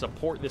try and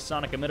support this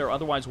sonic emitter.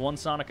 Otherwise, one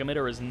sonic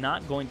emitter is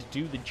not going to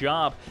do the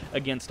job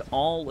against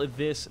all of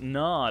this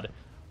nod.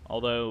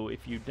 Although,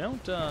 if you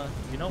don't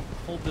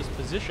hold this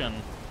position,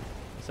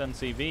 this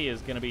MCV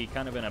is going to be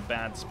kind of in a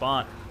bad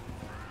spot.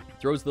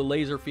 Throws the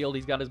laser field.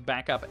 He's got his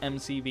backup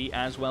MCV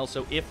as well.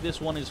 So if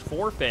this one is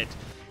forfeit,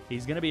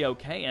 he's going to be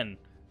okay. And,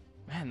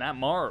 man, that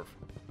Marv,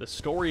 the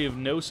story of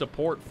no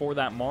support for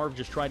that Marv,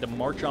 just tried to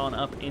march on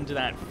up into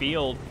that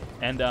field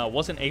and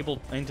wasn't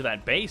able, into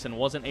that base, and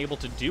wasn't able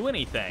to do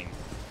anything.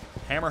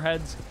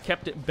 Hammerheads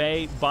kept at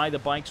bay by the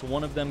bikes,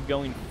 one of them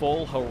going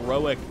full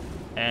heroic.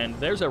 And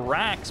there's a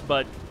Rax,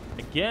 but,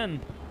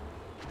 again,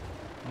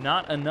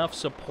 not enough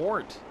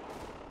support.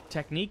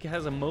 Technique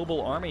has a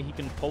mobile army. He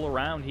can pull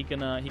around. He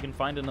can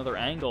find another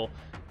angle.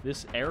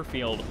 This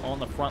airfield on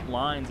the front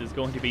lines is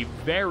going to be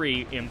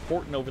very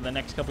important over the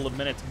next couple of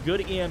minutes.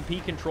 Good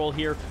EMP control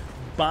here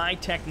by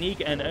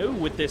Technique, and oh,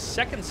 with this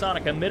second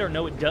sonic emitter,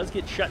 no, it does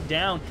get shut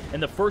down,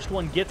 and the first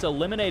one gets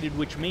eliminated,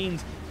 which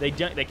means they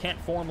can't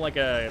form like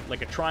a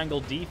triangle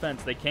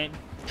defense. They can't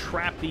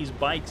trap these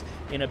bikes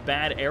in a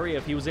bad area.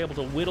 If he was able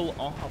to whittle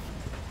off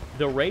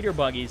the Raider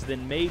buggies,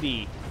 then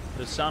maybe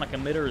the sonic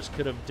emitters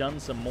could have done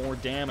some more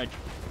damage.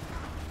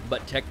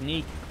 But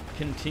Technique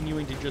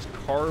continuing to just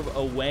carve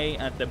away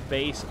at the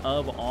base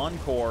of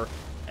Encore.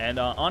 And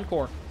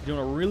Encore doing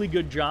a really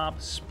good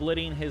job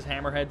splitting his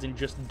hammerheads and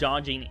just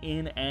dodging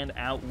in and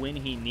out when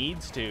he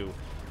needs to.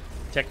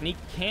 Technique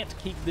can't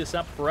keep this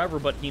up forever,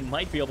 but he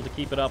might be able to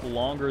keep it up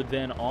longer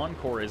than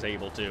Encore is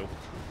able to.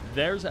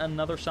 There's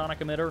another sonic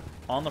emitter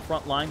on the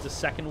front lines. The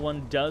second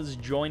one does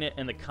join it,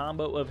 and the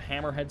combo of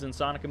hammerheads and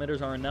sonic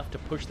emitters are enough to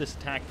push this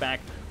attack back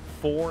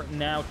for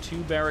now 2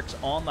 barracks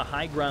on the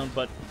high ground.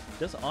 But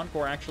does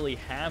Encore actually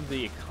have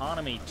the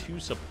economy to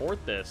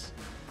support this?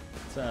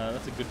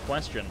 That's a good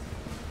question.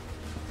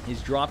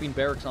 He's dropping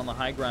barracks on the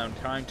high ground,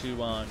 trying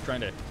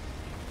to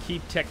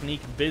keep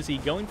Technique busy.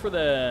 Going for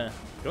the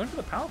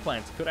power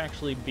plants could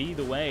actually be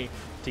the way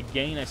to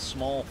gain a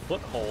small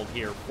foothold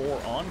here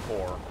for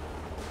Encore.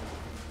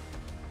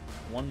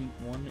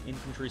 One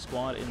infantry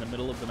squad in the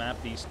middle of the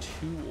map. These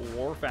 2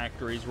 war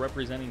factories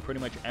representing pretty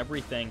much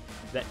everything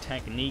that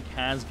Technique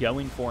has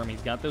going for him.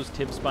 He's got those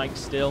tip spikes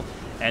still,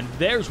 and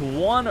there's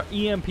one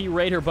EMP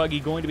Raider buggy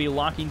going to be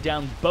locking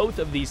down both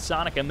of these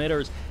sonic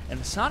emitters, and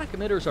the sonic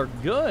emitters are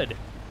good,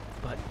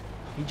 but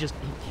he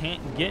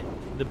can't get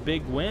the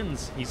big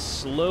wins. He's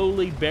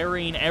slowly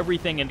burying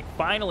everything and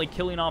finally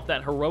killing off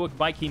that heroic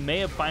bike. He may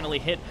have finally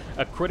hit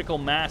a critical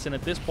mass, and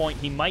at this point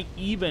he might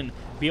even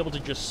be able to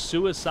just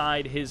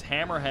suicide his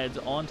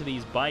hammerheads onto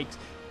these bikes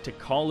to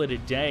call it a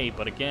day.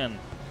 But again,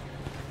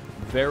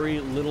 very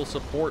little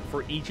support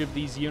for each of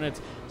these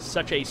units.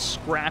 Such a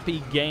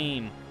scrappy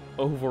game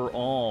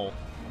overall,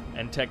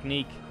 and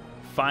Technique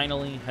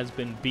finally has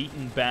been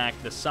beaten back.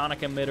 The sonic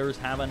emitters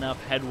have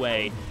enough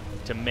headway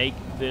to make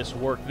this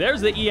work.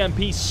 There's the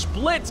EMP,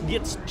 splits,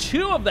 gets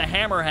 2 of the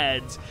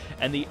hammerheads,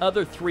 and the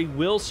other 3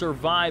 will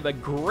survive. A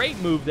great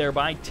move there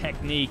by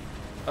Technique.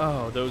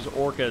 Oh, those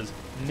orcas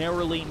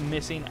narrowly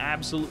missing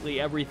absolutely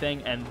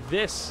everything, and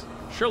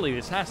surely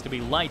this has to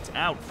be lights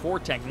out for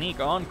Technique.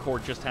 Encore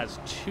just has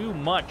too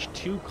much,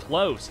 too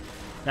close.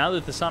 Now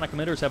that the sonic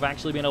emitters have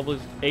actually been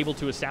able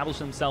to establish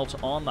themselves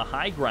on the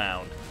high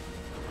ground.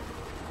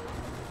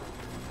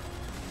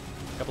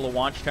 A couple of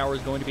watchtowers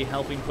going to be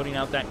helping, putting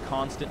out that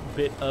constant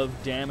bit of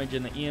damage,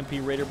 and the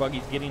EMP Raider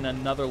buggy's getting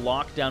another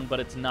lockdown,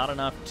 but it's not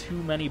enough.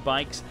 Too many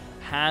bikes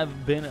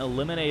have been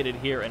eliminated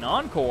here, and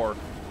Encore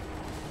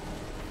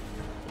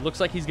looks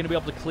like he's going to be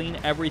able to clean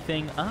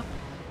everything up.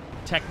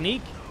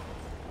 Technique,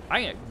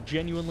 I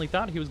genuinely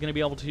thought he was going to be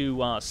able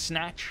to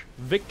snatch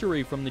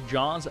victory from the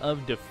jaws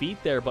of defeat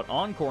there, but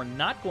Encore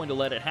not going to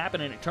let it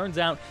happen, and it turns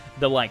out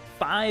the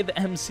 5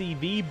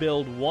 MCV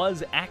build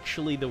was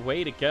actually the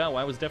way to go.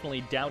 I was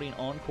definitely doubting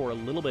Encore a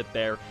little bit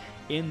there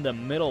in the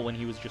middle when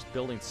he was just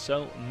building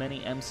so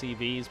many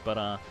MCVs, but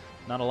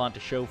not a lot to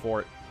show for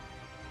it.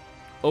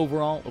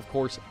 Overall, of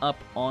course, up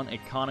on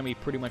economy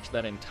pretty much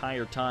that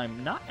entire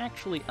time. Not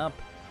actually up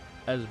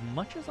as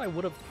much as I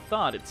would have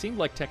thought. It seemed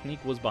like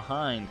Technique was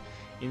behind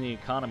in the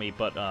economy,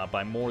 but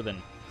by more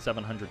than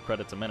 700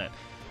 credits a minute.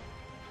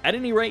 At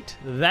any rate,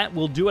 that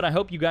will do it. I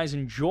hope you guys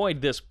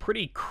enjoyed this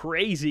pretty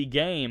crazy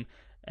game,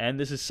 and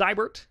this is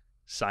Sybert,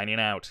 signing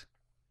out.